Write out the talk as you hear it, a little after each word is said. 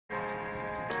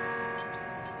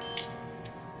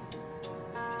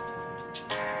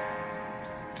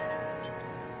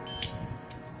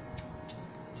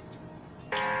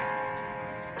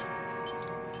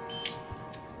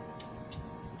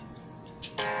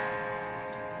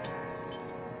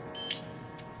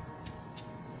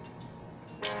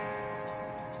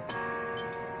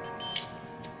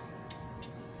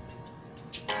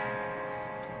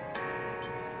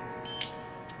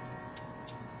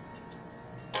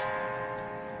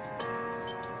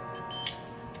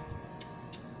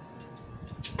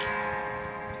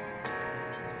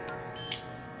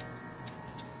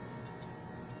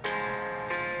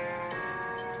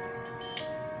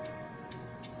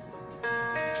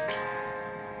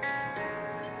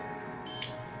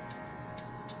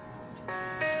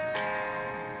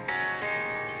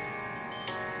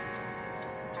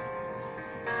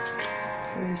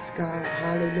Praise God.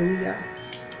 Hallelujah.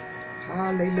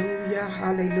 Hallelujah.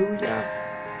 Hallelujah.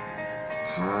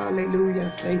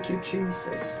 Hallelujah. Thank you,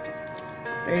 Jesus.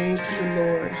 Thank you,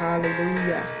 Lord.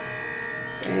 Hallelujah.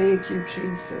 Thank you,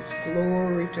 Jesus.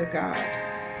 Glory to God.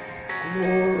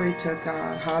 Glory to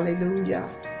God. Hallelujah.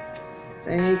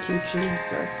 Thank you,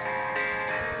 Jesus.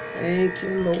 Thank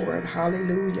you, Lord.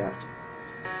 Hallelujah.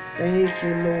 Thank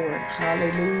you, Lord.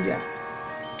 Hallelujah.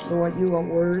 Lord, you are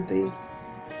worthy.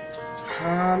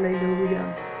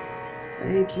 Hallelujah.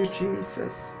 Thank you,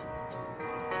 Jesus.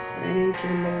 Thank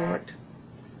you, Lord.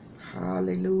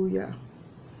 Hallelujah.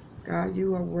 God,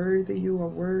 you are worthy. You are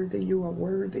worthy. You are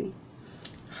worthy.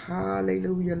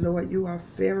 Hallelujah, Lord. You are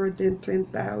fairer than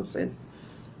 10,000.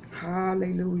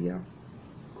 Hallelujah.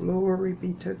 Glory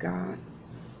be to God.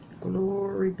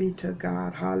 Glory be to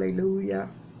God. Hallelujah.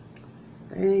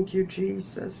 Thank you,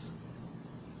 Jesus.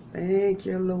 Thank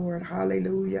you, Lord.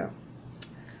 Hallelujah.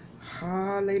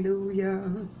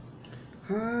 Hallelujah.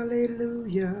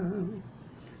 Hallelujah.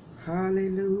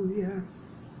 Hallelujah.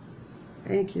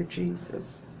 Thank you,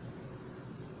 Jesus.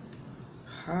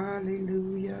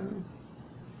 Hallelujah.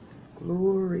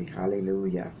 Glory.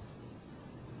 Hallelujah.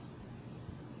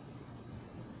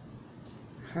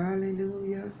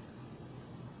 Hallelujah.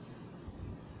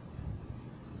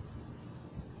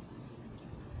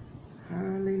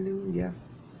 Hallelujah.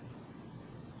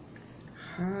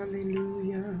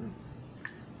 Hallelujah.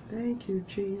 Thank you,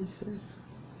 Jesus.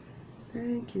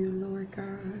 Thank you, Lord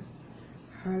God.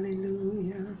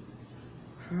 Hallelujah.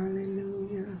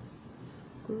 Hallelujah.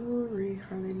 Glory.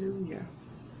 Hallelujah.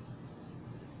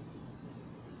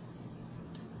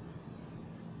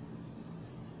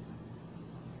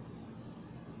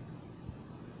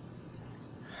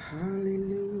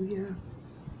 Hallelujah.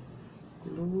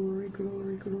 Glory,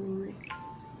 glory, glory.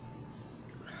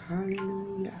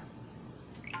 Hallelujah.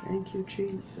 Thank you,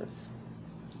 Jesus.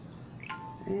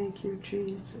 Thank you,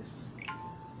 Jesus.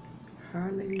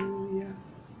 Hallelujah.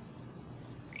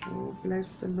 Oh,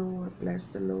 bless the Lord. Bless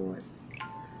the Lord.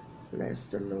 Bless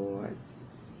the Lord.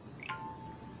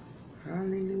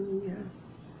 Hallelujah.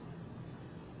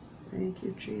 Thank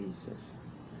you, Jesus.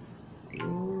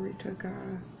 Glory to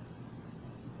God.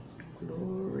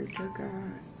 Glory to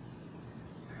God.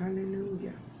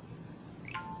 Hallelujah.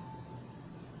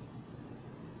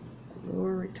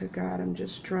 Glory to God. I'm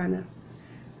just trying to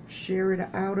share it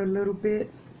out a little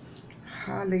bit.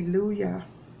 Hallelujah.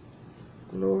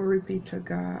 Glory be to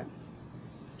God.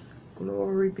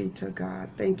 Glory be to God.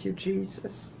 Thank you,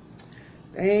 Jesus.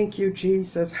 Thank you,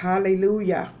 Jesus.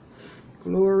 Hallelujah.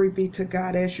 Glory be to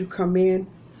God. As you come in,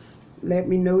 let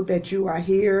me know that you are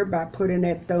here by putting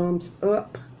that thumbs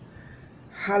up.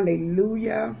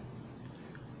 Hallelujah.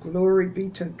 Glory be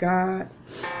to God.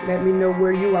 Let me know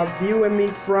where you are viewing me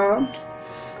from.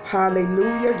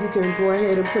 Hallelujah. You can go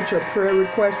ahead and put your prayer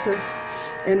requests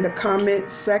in the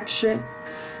comment section.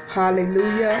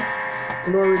 Hallelujah.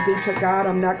 Glory be to God.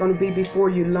 I'm not going to be before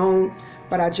you long,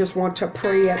 but I just want to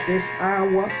pray at this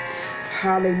hour.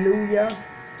 Hallelujah.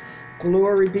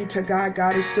 Glory be to God.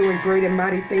 God is doing great and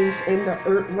mighty things in the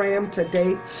earth realm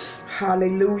today.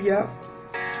 Hallelujah.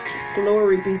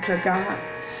 Glory be to God.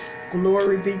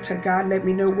 Glory be to God. Let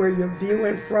me know where you're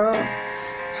viewing from.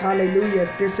 Hallelujah.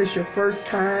 If this is your first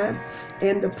time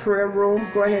in the prayer room,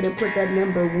 go ahead and put that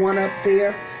number 1 up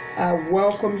there. I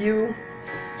welcome you.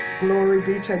 Glory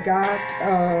be to God.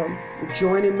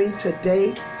 Joining me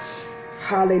today.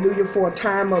 Hallelujah. For a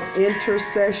time of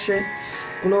intercession.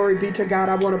 Glory be to God.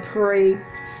 I want to pray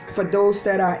for those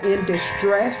that are in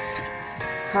distress.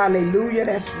 Hallelujah.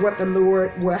 That's what the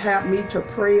Lord will have me to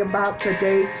pray about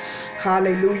today.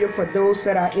 Hallelujah. For those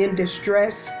that are in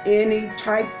distress, any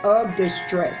type of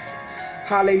distress.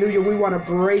 Hallelujah. We want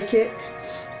to break it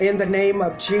in the name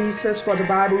of Jesus. For the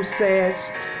Bible says,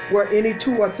 where any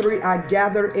 2 or 3 are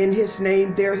gathered in his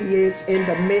name, there he is in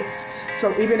the midst.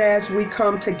 So even as we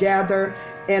come together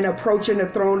and approaching the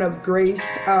throne of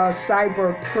grace,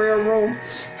 cyber prayer room,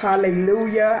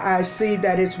 hallelujah, I see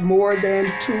that it's more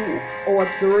than 2 or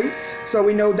 3. So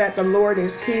we know that the Lord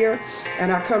is here.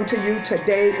 And I come to you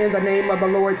today in the name of the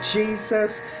Lord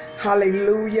Jesus.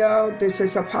 Hallelujah. This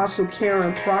is Apostle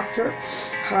Karen Proctor.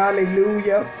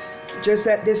 Hallelujah. Just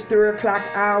at this 3 o'clock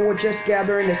hour, just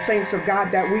gathering the saints of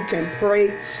God that we can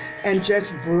pray and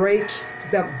just break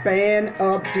the ban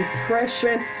of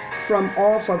depression from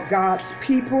off of God's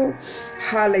people.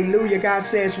 Hallelujah. God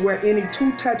says where any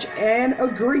 2 touch and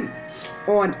agree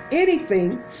on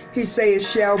anything, he says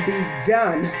shall be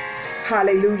done.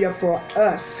 Hallelujah for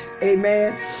us.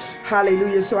 Amen.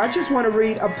 Hallelujah. So I just want to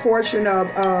read a portion of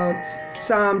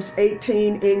Psalms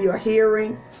 18 in your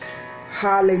hearing.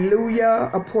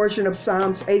 Hallelujah. A portion of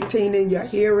Psalms 18 in your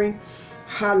hearing.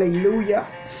 Hallelujah.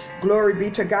 Glory be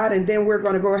to God. And then we're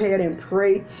going to go ahead and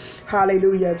pray.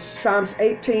 Hallelujah. Psalms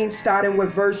 18, starting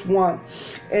with verse 1.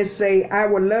 And say, I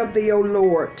will love thee, O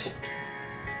Lord,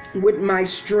 with my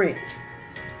strength.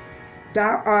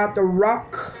 Thou art the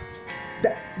rock.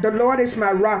 The Lord is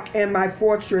my rock and my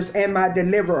fortress and my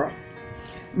deliverer.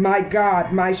 My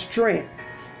God, my strength,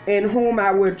 in whom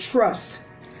I will trust.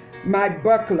 My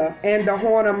buckler and the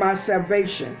horn of my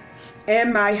salvation,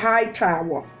 and my high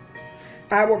tower.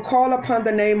 I will call upon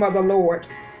the name of the Lord,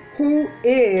 who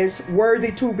is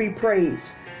worthy to be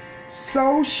praised.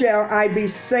 So shall I be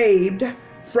saved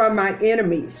from my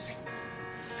enemies.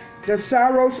 The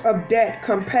sorrows of death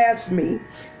compassed me,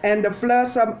 and the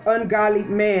floods of ungodly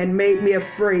men made me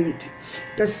afraid.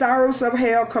 The sorrows of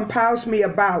hell compassed me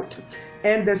about,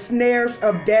 and the snares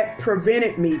of death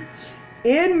prevented me.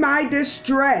 In my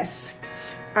distress,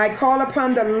 I called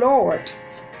upon the Lord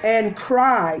and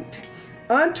cried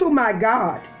unto my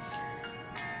God.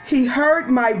 He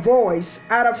heard my voice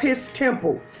out of his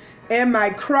temple, and my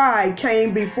cry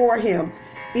came before him,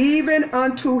 even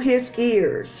unto his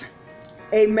ears.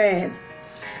 Amen.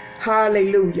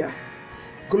 Hallelujah.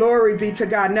 Glory be to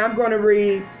God. Now I'm going to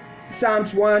read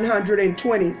Psalms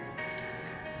 120.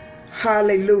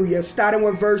 Hallelujah. Starting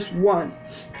with verse 1.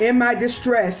 In my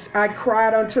distress, I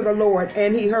cried unto the Lord,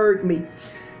 and he heard me.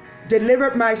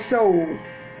 Delivered my soul,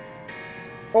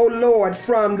 O Lord,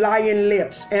 from lying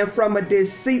lips and from a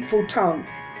deceitful tongue.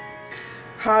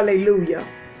 Hallelujah.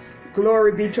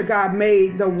 Glory be to God. May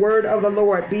the word of the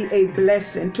Lord be a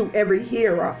blessing to every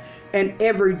hearer and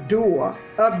every doer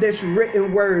of this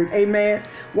written word. Amen.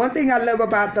 One thing I love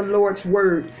about the Lord's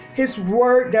word, his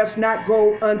word does not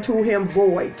go unto him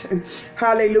void.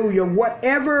 Hallelujah.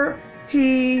 Whatever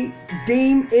he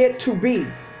deemed it to be,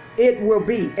 it will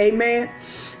be. Amen.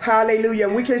 Hallelujah.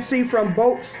 We can see from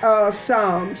both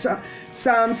Psalms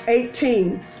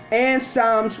 18 and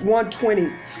Psalms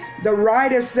 120. The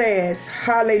writer says,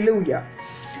 hallelujah.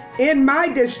 In my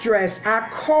distress, I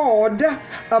called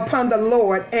upon the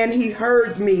Lord, and he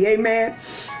heard me. Amen.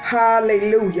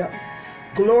 Hallelujah.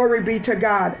 Glory be to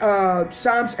God.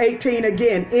 Psalms 18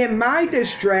 again. In my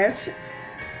distress,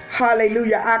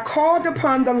 hallelujah, I called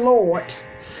upon the Lord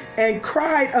and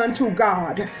cried unto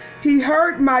God. He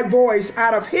heard my voice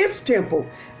out of his temple,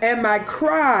 and my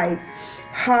cry,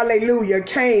 hallelujah,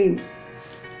 came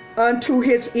unto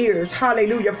his ears.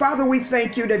 Hallelujah. Father, we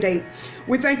thank you today.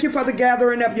 We thank you for the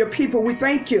gathering of your people. We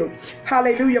thank you,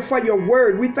 hallelujah, for your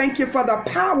word. We thank you for the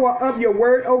power of your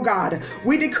word, oh God.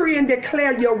 We decree and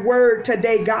declare your word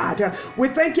today, God. We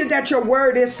thank you that your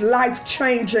word is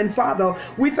life-changing, Father.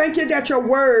 We thank you that your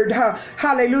word,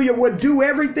 hallelujah, will do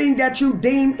everything that you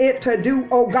deem it to do,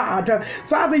 oh God.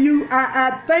 Father,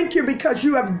 I thank you because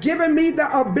you have given me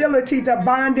the ability to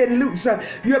bind and loose.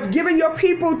 You have given your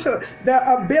people to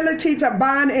the ability to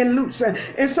bind and loose.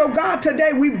 And so, God,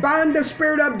 today we bind the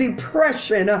spirit of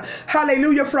depression,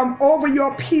 hallelujah, from over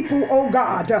your people, oh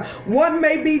God. One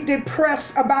may be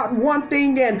depressed about one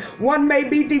thing, and one may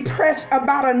be depressed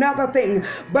about another thing,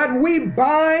 but we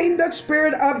bind the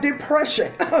spirit of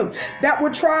depression that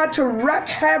would try to wreak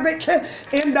havoc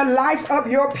in the life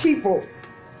of your people.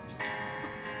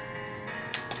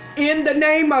 In the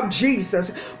name of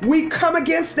Jesus, we come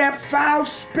against that foul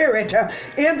spirit.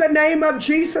 In the name of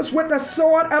Jesus, with the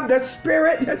sword of the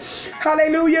Spirit,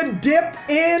 hallelujah, dip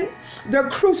in the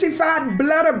crucified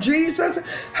blood of Jesus.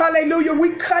 Hallelujah.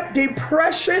 We cut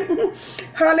depression,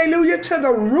 hallelujah, to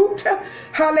the root.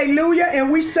 Hallelujah. And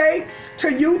we say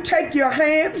to you, take your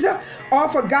hands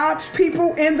off of God's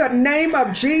people in the name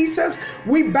of Jesus.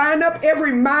 We bind up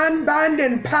every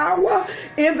mind-binding power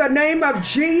in the name of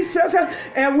Jesus,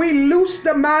 and we loose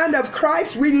the mind of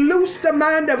Christ. We loose the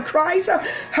mind of Christ.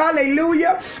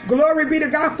 Hallelujah. Glory be to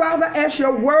God. Father, as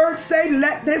your word say,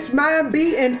 let this mind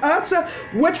be in us,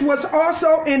 which was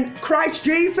also in Christ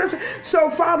Jesus. So,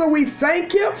 Father, we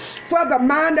thank you for the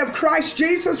mind of Christ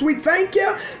Jesus. We thank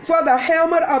you for the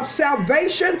helmet of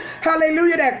salvation.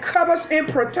 Hallelujah. That covers and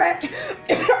protects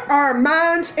our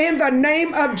minds in the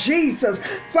name of Jesus.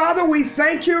 Father, we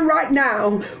thank you right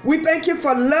now. We thank you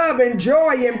for love and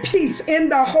joy and peace in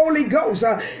the Holy Ghost.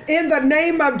 In the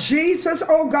name of Jesus,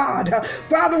 oh God.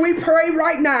 Father, we pray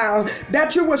right now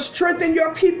that you will strengthen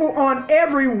your people on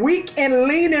every weak and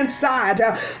leaning side.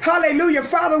 Hallelujah.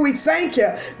 Father, we thank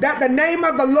you that the name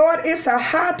of the Lord is a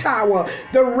high tower.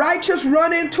 The righteous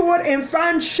run into it and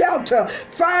find shelter,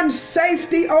 find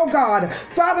safety, oh God.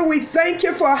 Father, we thank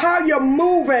you for how you're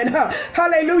moving.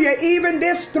 Hallelujah. Even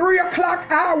this 3 o'clock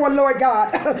hour, Lord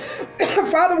God.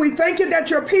 Father, we thank you that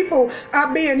your people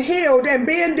are being healed and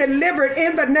being delivered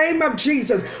in the name of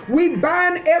Jesus. We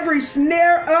bind every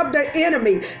snare of the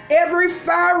enemy, every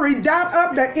fiery dart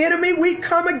of the enemy. We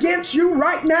come against you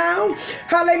right now.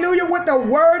 Hallelujah. With the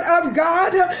word of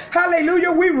God.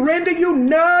 Hallelujah. We render you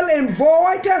null and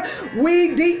void.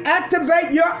 We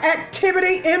deactivate your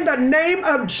activity in the name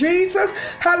of Jesus.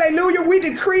 Hallelujah. We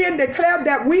decree and declare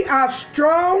that we are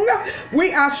strong.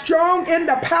 We are strong in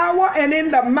the power and in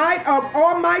the might of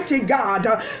Almighty God.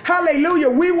 Hallelujah.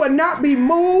 We will not be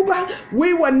moved.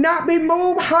 We will not be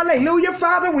moved. Hallelujah.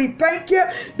 Father, we thank you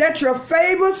that your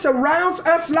favor surrounds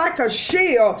us like a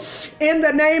shield in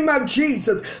the name of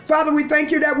Jesus. Father, we thank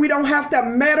you that we don't have to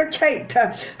medicate.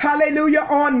 Hallelujah.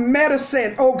 On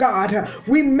medicine, oh God.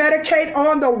 We medicate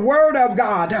on the word of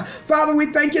God. Father, we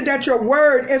thank you that your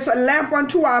word is a lamp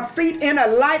unto our feet and a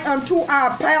light unto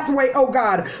our pathway, oh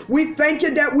God. We thank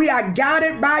you that we are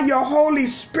guided by your Holy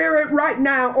Spirit right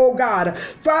now, oh God.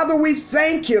 Father, we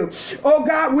thank you. Oh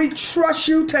God, we trust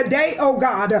you today, oh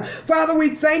God. Father, we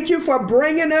thank you for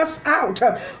bringing us out.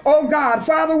 Oh God,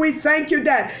 Father, we thank you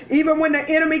that even when the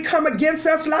enemy come against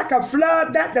us like a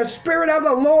flood, that the Spirit of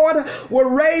the Lord will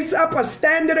raise up a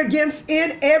standard against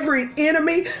every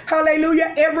enemy.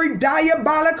 Hallelujah. Every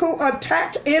diabolical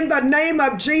attack in the name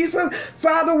of Jesus.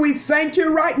 Father, we thank you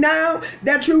right now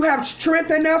that you have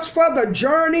strengthened us for the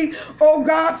journey. Oh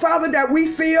God, Father, that we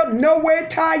feel nowhere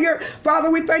tired. Father,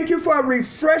 we thank you for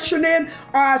refreshing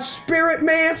our spirit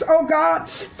man's, oh God.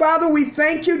 Father, we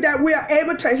thank you that we are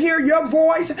able to hear your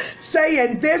voice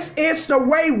saying, this is the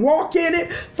way, walk in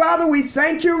it. Father, we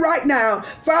thank you right now.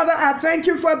 Father, I thank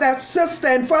you for that sister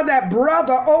and for that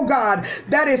brother, oh God,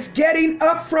 that is getting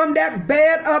up from that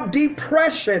bed of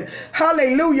depression.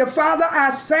 Hallelujah. Father,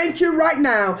 I thank you right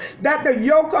now that the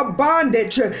yoke of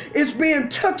bondage is being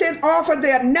taken off of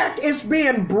their neck, is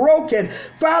being broken.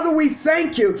 Father, we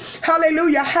thank you.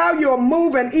 Hallelujah. How you're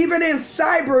moving even in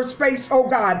cyberspace, oh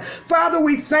God. Father,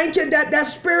 we thank you that that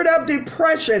spirit of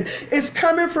depression is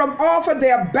coming from off of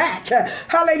their back.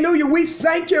 Hallelujah. We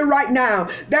thank you right now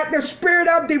that the spirit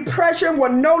of depression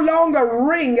will no longer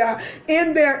ring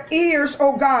in their ears,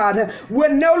 oh God,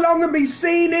 will no longer be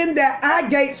seen in their eye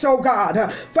gates, oh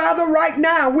God. Father, right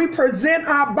now we present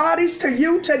our bodies to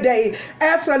you today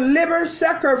as a living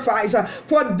sacrifice,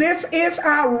 for this is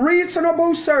our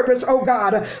reasonable service, oh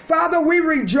God. Father, we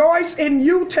rejoice in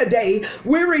you today.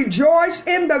 We rejoice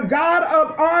in the God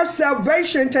of our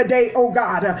salvation today, oh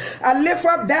God. I lift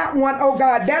up that one, oh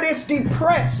God, that is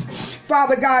depressed,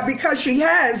 Father God, because she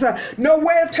has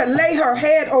nowhere to lay her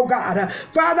head, oh God.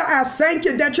 Father, I thank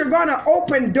you that you're going to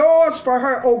open doors for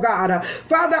her, oh God.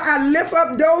 Father, I lift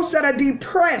up those that are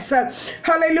depressed,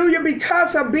 hallelujah,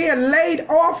 because of being laid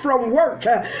off from work,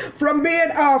 from being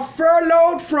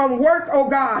furloughed from work, oh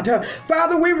God.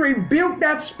 Father, we rebuke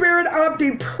that spirit of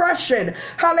depression,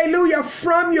 hallelujah,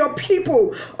 from your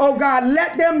people, oh God.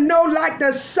 Let them know, like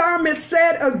the psalmist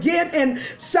said again in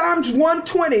Psalms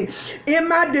 120, in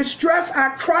my distress I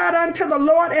cried unto the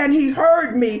Lord, and he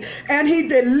heard me, and he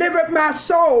delivered my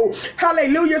soul.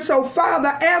 Hallelujah. So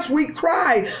Father, as we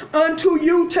cry unto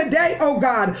you today, oh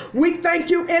God, we thank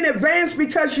you in advance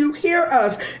because you hear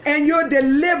us and you're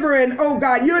delivering, oh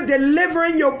God, you're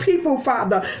delivering your people,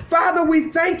 Father. Father, we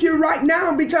thank you right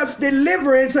now because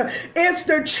deliverance is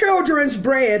the children's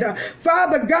bread.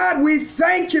 Father God, we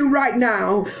thank you right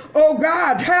now, oh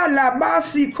God.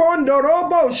 Halabasi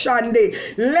kondorobo shande,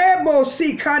 lebo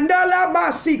si kandala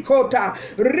basi kota,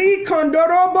 ri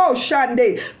kondorobo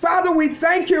shande. Father, we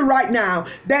thank you right now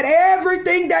that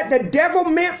everything that the devil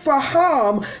meant for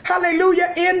harm,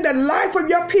 hallelujah, in the life of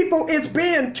your people is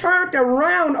being turned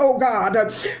around, oh God.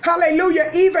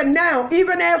 Hallelujah. Even now,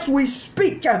 even as we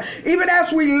speak, even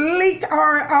as we link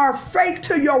our faith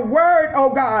to your word,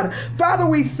 oh God. Father,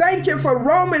 we thank you for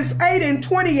Romans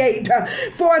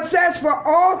 8:28, for it says, for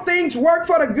all things work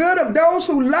for the good of those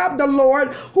who love the Lord,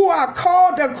 who are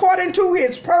called according to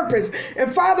his purpose.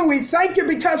 And Father, we thank you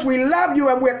because we love you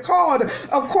and we're called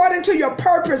according to your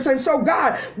purpose. And so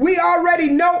God, we already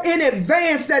know in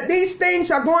advance that these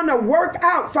things are going to work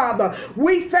out, Father.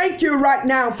 We thank you right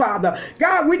now, Father.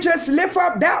 God, we just lift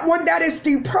up that one that is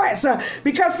depressed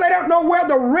because they don't know where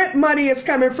the rent money is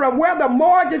coming from, where the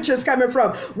mortgage is coming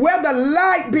from, where the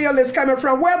light bill is coming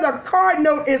from, where the card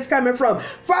note is coming from.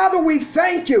 Father, we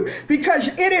thank you because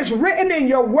it is written in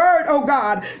your word, oh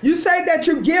God. You say that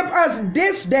you give Give us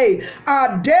this day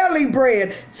our daily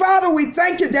bread. Father, we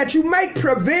thank you that you make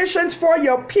provisions for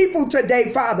your people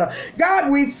today, Father.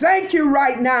 God, we thank you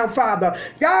right now, Father.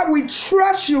 God, we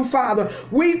trust you, Father.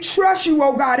 We trust you,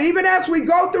 oh God. Even as we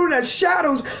go through the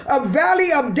shadows of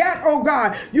valley of death, oh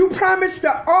God, you promise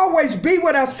to always be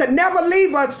with us, to never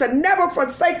leave us, to never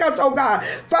forsake us, oh God.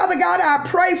 Father God, I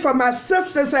pray for my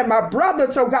sisters and my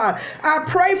brothers, oh God. I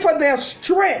pray for their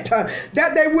strength,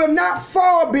 that they will not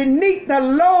fall beneath the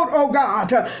load, oh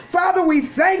God. Father, we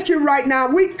thank you right now.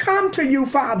 We come to you,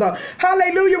 Father,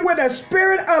 hallelujah, with a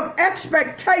spirit of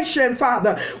expectation,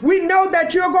 Father. We know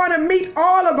that you're going to meet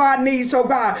all of our needs, oh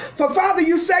God. For Father,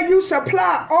 you say you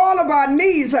supply all of our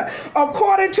needs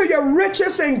according to your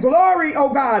riches and glory, oh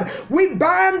God. We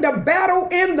bind the battle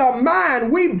in the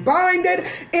mind. We bind it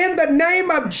in the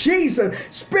name of Jesus.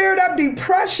 Spirit of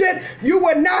depression, you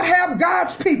will not have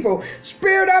God's people.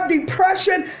 Spirit of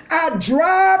depression, I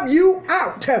drive you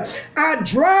out. I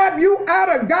drive you out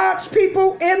of God's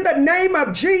people in the name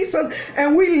of Jesus,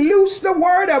 and we loose the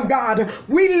word of God.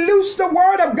 We loose the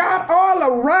word of God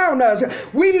all around us.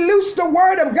 We loose the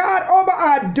word of God over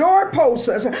our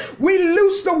doorposts. We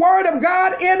loose the word of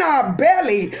God in our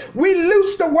belly. We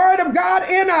loose the word of God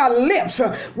in our lips.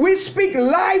 We speak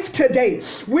life today.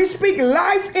 We speak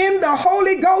life in the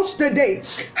Holy Ghost today.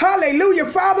 Hallelujah.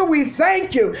 Father, we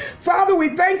thank you. Father,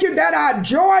 we thank you that our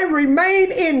joy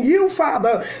remain in you,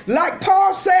 Father. Like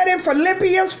Paul said in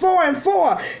Philippians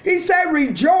 4:4, he said,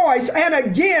 rejoice. And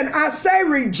again, I say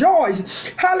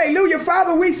rejoice. Hallelujah.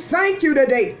 Father, we thank you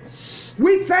today.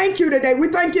 We thank you today. We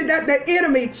thank you that the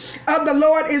enemy of the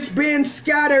Lord is being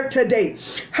scattered today.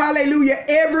 Hallelujah.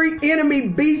 Every enemy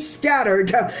be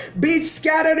scattered. Be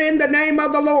scattered in the name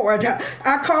of the Lord.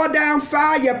 I call down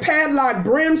fire, padlock,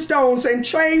 brimstones, and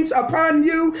chains upon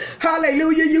you.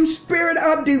 Hallelujah. You spirit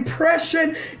of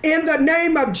depression, in the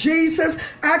name of Jesus,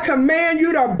 I command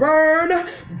you to burn.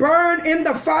 Burn in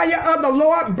the fire of the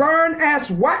Lord. Burn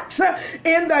as wax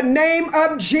in the name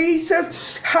of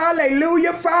Jesus.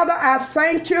 Hallelujah. Father, I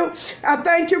thank you. I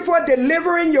thank you for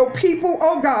delivering your people,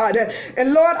 oh God.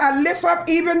 And Lord, I lift up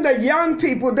even the young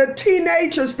people, the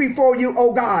teenagers before you,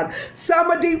 oh God.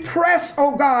 Some are depressed,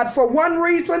 oh God, for one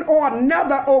reason or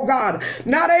another, oh God.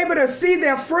 Not able to see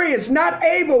their friends, not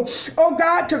able, oh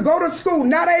God, to go to school,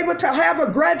 not able to have a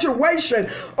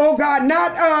graduation, oh God,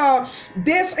 not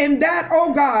this and that,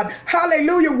 oh God.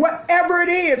 Hallelujah. Whatever it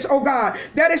is, oh God,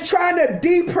 that is trying to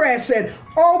depress and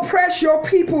oppress your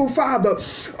people, Father.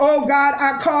 Oh God,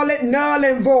 I call it null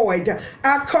and void.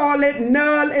 I call it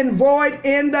null and void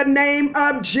in the name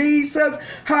of Jesus.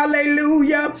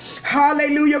 Hallelujah.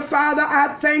 Hallelujah. Father,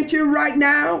 I thank you right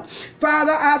now.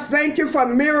 Father, I thank you for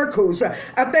miracles.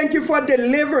 I thank you for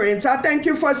deliverance. I thank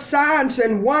you for signs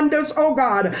and wonders, oh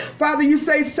God. Father, you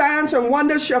say signs and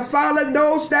wonders shall follow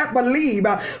those that believe.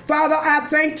 Father, I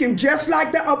thank you, just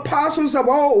like the apostles of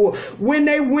old, when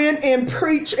they went and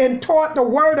preached and taught the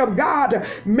word of God,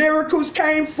 miracles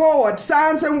came forward,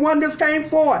 signs and wonders came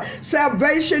forward,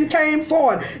 salvation came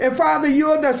forward. And Father,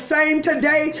 you're the same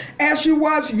today as you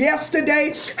was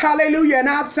yesterday. Hallelujah. And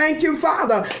I thank you,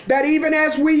 Father, that even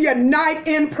as we unite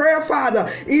in prayer,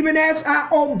 Father, even as I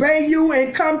obey you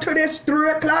and come to this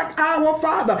 3 o'clock hour,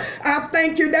 Father, I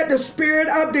thank you that the spirit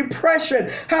of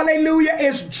depression, hallelujah,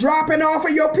 is dropping off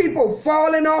of your people,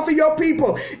 falling off of your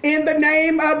people. In the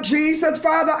name of Jesus,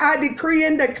 Father, I decree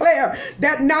and declare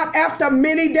that not after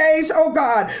many days, oh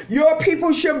God, your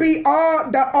people shall be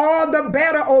all the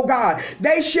better, oh God.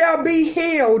 They shall be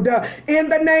healed in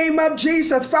the name of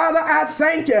Jesus. Father, I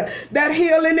thank you that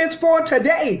healing is for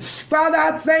today. Father,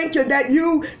 I thank you that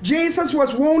you, Jesus,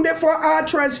 was wounded for our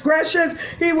transgressions.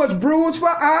 He was bruised for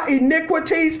our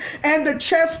iniquities, and the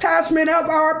chastisement of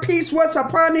our peace was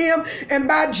upon him. And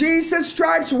by Jesus'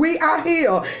 stripes we are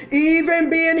healed, even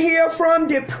being healed from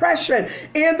depression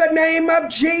in the name of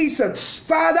Jesus.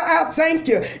 Father, I thank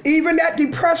you. Even that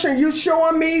depression you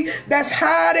showing me that's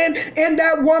hiding in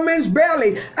that woman's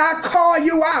belly, I call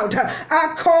you out.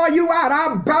 I call you out.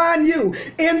 I bind you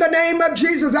in the name of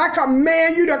Jesus. I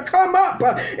command you to come up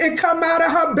and come out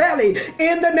of her belly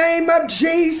in the name of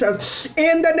Jesus.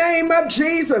 In the name of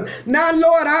Jesus. Now,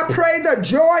 Lord, I pray the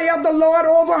joy of the Lord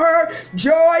over her.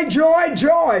 Joy, joy,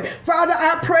 joy. Father,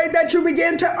 I pray that you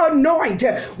begin to anoint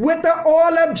with the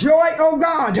oil of joy, oh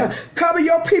God. Cover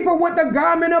your people with with the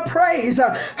garment of praise.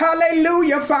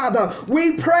 Hallelujah, Father.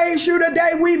 We praise you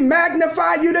today. We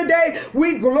magnify you today.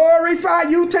 We glorify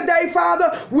you today,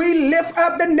 Father. We lift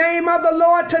up the name of the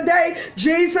Lord today.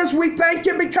 Jesus, we thank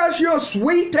you because you're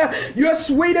sweet. You're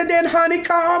sweeter than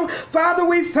honeycomb. Father,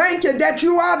 we thank you that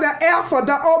you are the Alpha,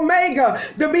 the Omega,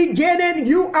 the beginning.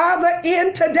 You are the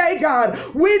end today, God.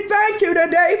 We thank you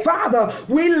today, Father.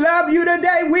 We love you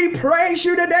today. We praise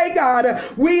you today, God.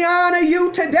 We honor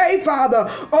you today, Father.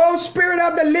 Oh, Spirit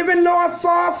of the living Lord,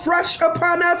 fall fresh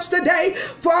upon us today.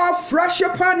 Fall fresh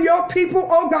upon your people,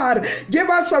 oh God. Give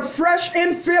us a fresh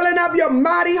infilling of your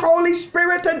mighty Holy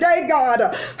Spirit today,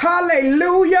 God.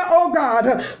 Hallelujah, oh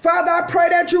God. Father, I pray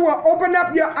that you will open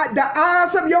up the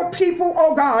eyes of your people,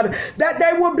 oh God, that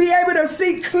they will be able to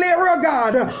see clearer,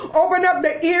 God. Open up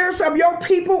the ears of your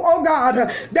people, oh God,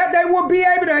 that they will be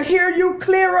able to hear you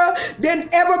clearer than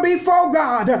ever before,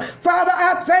 God. Father,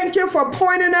 I thank you for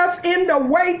pointing us in the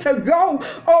way to go,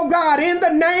 oh God, in the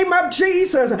name of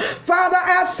Jesus. Father,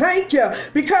 I thank you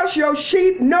because your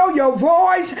sheep know your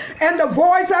voice, and the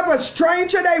voice of a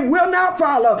stranger they will not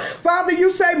follow. Father,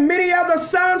 you say many of the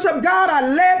sons of God are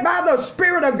led by the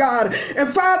Spirit of God. And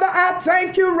Father, I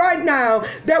thank you right now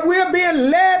that we're being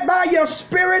led by your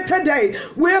Spirit today.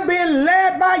 We're being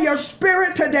led by your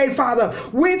Spirit today, Father.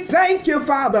 We thank you,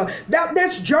 Father, that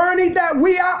this journey that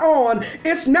we are on,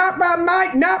 it's not by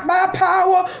might, not by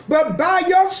power, but by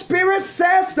your Spirit,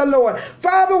 says the Lord.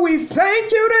 Father, we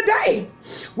thank you today.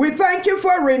 We thank you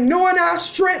for renewing our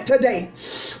strength today.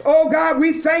 Oh God,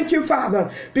 we thank you,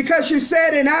 Father, because you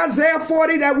said in Isaiah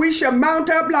 40 that we shall mount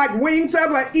up like wings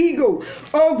of an eagle.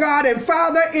 Oh God, and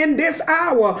Father, in this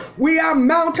hour, we are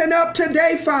mounting up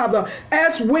today, Father,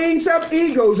 as wings of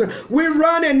eagles. We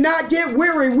run and not get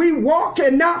weary. We walk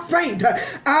and not faint.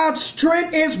 Our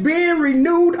strength is being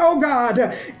renewed, oh God,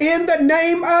 in the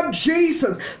name of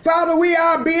Jesus. Father, we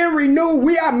are being renewed.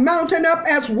 We are mounting up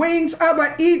as wings of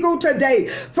an eagle today.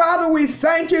 Father, we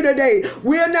thank you today.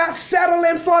 We are not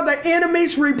settling for the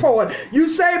enemy's report. You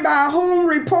say, by whom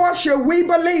report shall we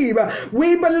believe?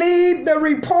 We believe the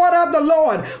report of the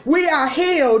Lord. We are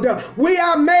healed. We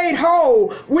are made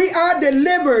whole. We are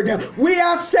delivered. We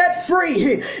are set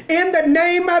free in the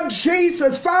name of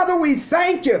Jesus. Father, we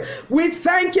thank you. We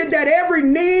thank you that every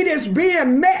need is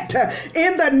being met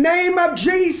in the name of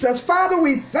Jesus. Father,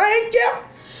 we thank you.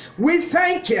 We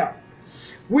thank you.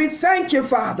 We thank you,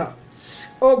 Father.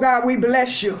 Oh God, we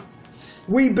bless you.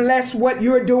 We bless what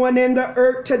you're doing in the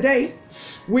earth today.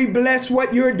 We bless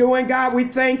what you're doing, God. We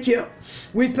thank you.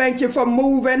 We thank you for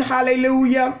moving.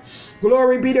 Hallelujah.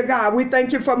 Glory be to God. We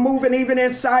thank you for moving even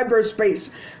in cyberspace.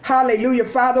 Hallelujah.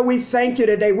 Father, we thank you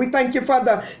today. We thank you for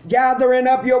the gathering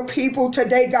of your people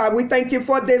today, God. We thank you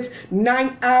for this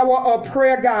 9th hour of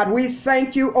prayer, God. We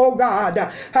thank you, oh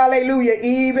God. Hallelujah.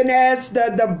 Even as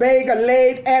the beggar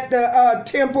laid at the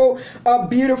temple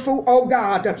of beautiful, oh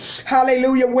God.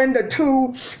 Hallelujah. When the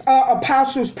two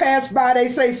apostles passed by, they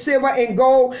say, silver and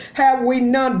gold have we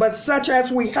none, but such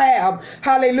as we have,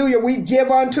 hallelujah, we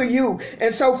give unto you.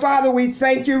 And so, Father, we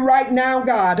thank you right now,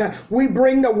 God. We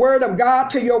bring the word of God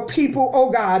to your people, oh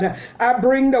God. I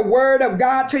bring the word of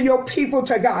God to your people,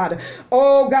 to God.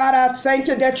 Oh God, I thank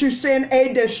you that you send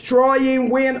a destroying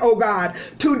wind, oh God,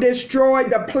 to destroy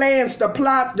the plans, the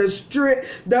plot, the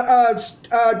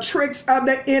tricks of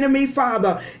the enemy,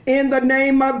 Father, in the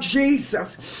name of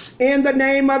Jesus. In the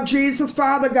name of Jesus,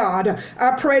 Father God,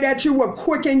 I pray that you will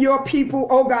quicken your people,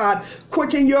 oh God.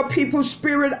 Quicken your people's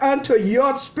spirit unto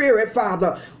your spirit,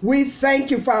 Father. We thank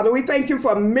you, Father. We thank you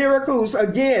for miracles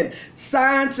again,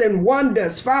 signs and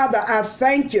wonders. Father, I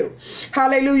thank you.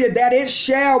 Hallelujah, that it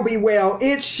shall be well.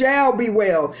 It shall be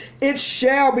well. It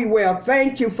shall be well.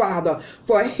 Thank you, Father,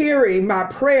 for hearing my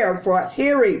prayer, for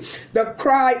hearing the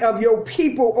cry of your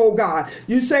people, oh God.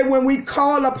 You say when we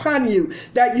call upon you,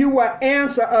 that you will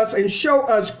answer us and show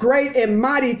us great and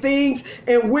mighty things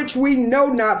in which we know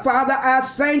not. Father, I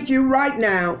thank you right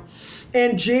now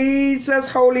in Jesus'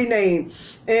 holy name.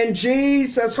 In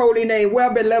Jesus' holy name.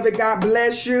 Well, beloved, God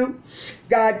bless you.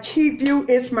 God keep you.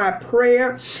 It's my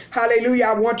prayer. Hallelujah.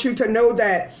 I want you to know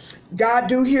that God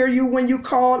do hear you when you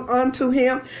call unto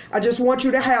him. I just want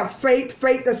you to have faith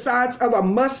the size of a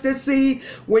mustard seed.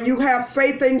 When you have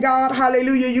faith in God,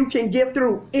 hallelujah, you can get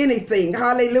through anything.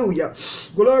 Hallelujah.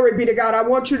 Glory be to God. I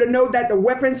want you to know that the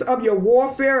weapons of your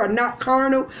warfare are not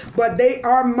carnal, but they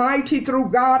are mighty through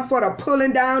God for the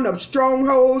pulling down of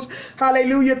strongholds.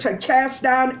 Hallelujah. To cast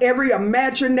down down every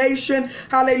imagination,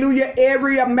 hallelujah,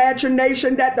 every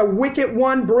imagination that the wicked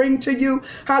one bring to you,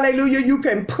 hallelujah, you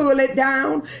can pull it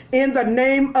down in the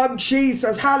name of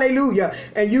Jesus, hallelujah,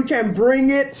 and you can bring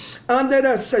it under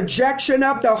the subjection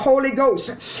of the Holy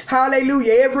Ghost,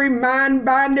 hallelujah. Every mind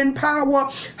binding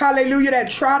power, hallelujah,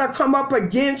 that try to come up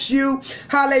against you,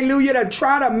 hallelujah, to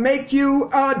try to make you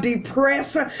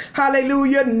depressed,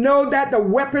 hallelujah, know that the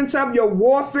weapons of your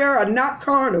warfare are not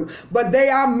carnal, but they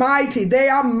are mighty. They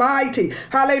are mighty.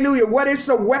 Hallelujah. What is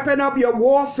the weapon of your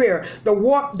warfare? The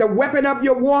weapon of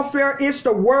your warfare is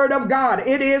the word of God.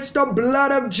 It is the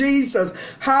blood of Jesus.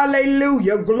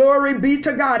 Hallelujah. Glory be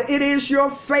to God. It is your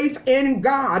faith in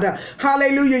God.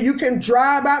 Hallelujah. You can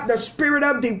drive out the spirit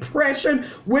of depression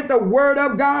with the word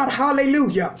of God.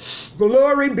 Hallelujah.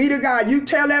 Glory be to God. You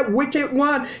tell that wicked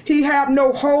one he have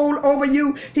no hold over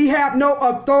you. He have no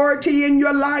authority in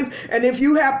your life. And if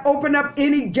you have opened up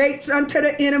any gates unto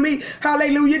the enemy,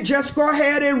 hallelujah, just go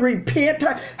ahead and repent.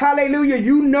 Hallelujah.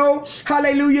 You know,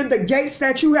 hallelujah, the gates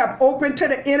that you have opened to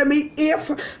the enemy.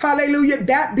 If, hallelujah,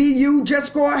 that be you,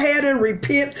 just go ahead and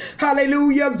repent.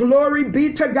 Hallelujah. Glory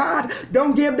be to God.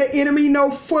 Don't give the enemy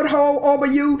no foothold over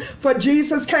you. For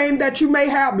Jesus came that you may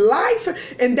have life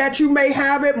and that you may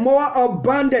have it more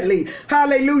abundantly.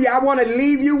 Hallelujah. I want to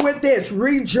leave you with this.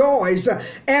 Rejoice.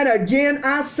 And again,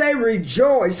 I say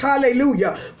rejoice.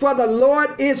 Hallelujah. For the Lord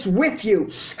is with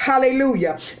you.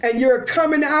 Hallelujah. And you're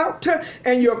coming out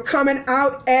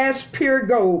as pure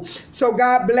gold. So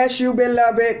God bless you,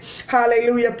 beloved.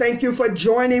 Hallelujah. Thank you for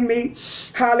joining me.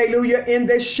 Hallelujah. In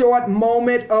this short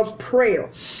moment of prayer.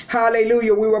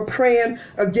 Hallelujah. We were praying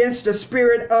against the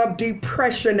spirit of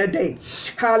depression today.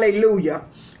 Hallelujah.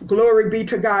 Glory be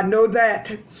to God. Know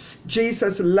that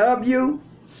Jesus loves you.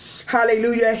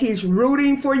 Hallelujah. He's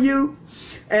rooting for you.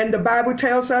 And the Bible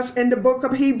tells us in the book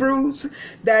of Hebrews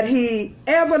that he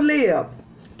ever lived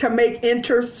to make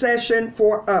intercession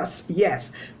for us.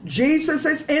 Yes, Jesus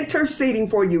is interceding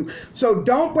for you. So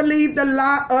don't believe the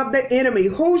lie of the enemy.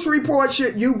 Whose report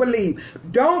should you believe?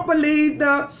 Don't believe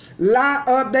the lie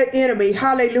of the enemy.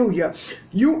 Hallelujah.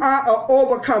 You are an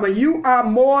overcomer. You are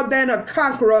more than a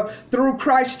conqueror through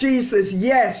Christ Jesus.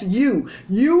 Yes, you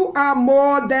are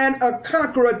more than a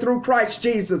conqueror through Christ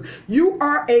Jesus. You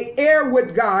are an heir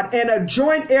with God and a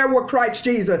joint heir with Christ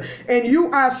Jesus. And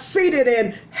you are seated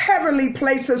in heavenly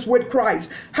places with Christ.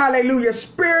 Hallelujah.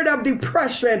 Spirit of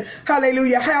depression,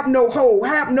 hallelujah, have no hold,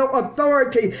 have no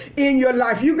authority in your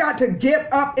life. You got to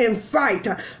get up and fight.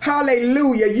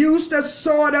 Hallelujah. Use the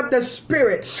sword of the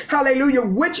Spirit. Hallelujah.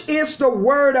 Which is the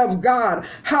word of God.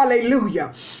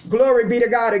 Hallelujah. Glory be to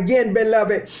God again,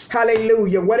 beloved.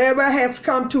 Hallelujah. Whatever has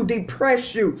come to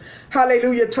depress you,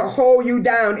 hallelujah, to hold you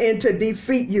down and to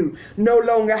defeat you, no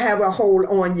longer have a hold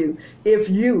on you. If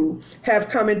you have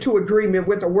come into agreement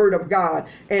with the word of God,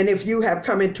 and if you have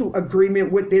come into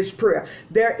agreement with this prayer,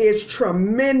 there is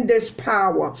tremendous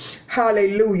power,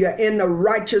 hallelujah, in the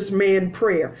righteous man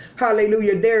prayer.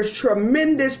 Hallelujah. There's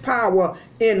tremendous power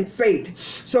in faith.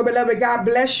 So, beloved, God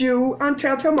bless you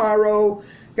until tomorrow.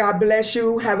 God bless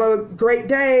you. Have a great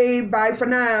day. Bye for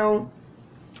now.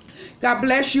 God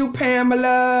bless you,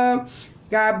 Pamela.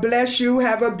 God bless you.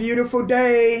 Have a beautiful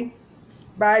day.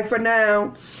 Bye for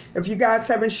now. If you guys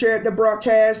haven't shared the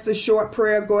broadcast, the short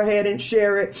prayer, go ahead and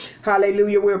share it.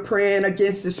 Hallelujah. We're praying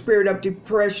against the spirit of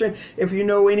depression. If you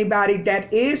know anybody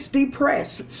that is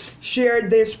depressed, share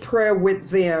this prayer with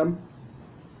them.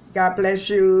 God bless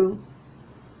you.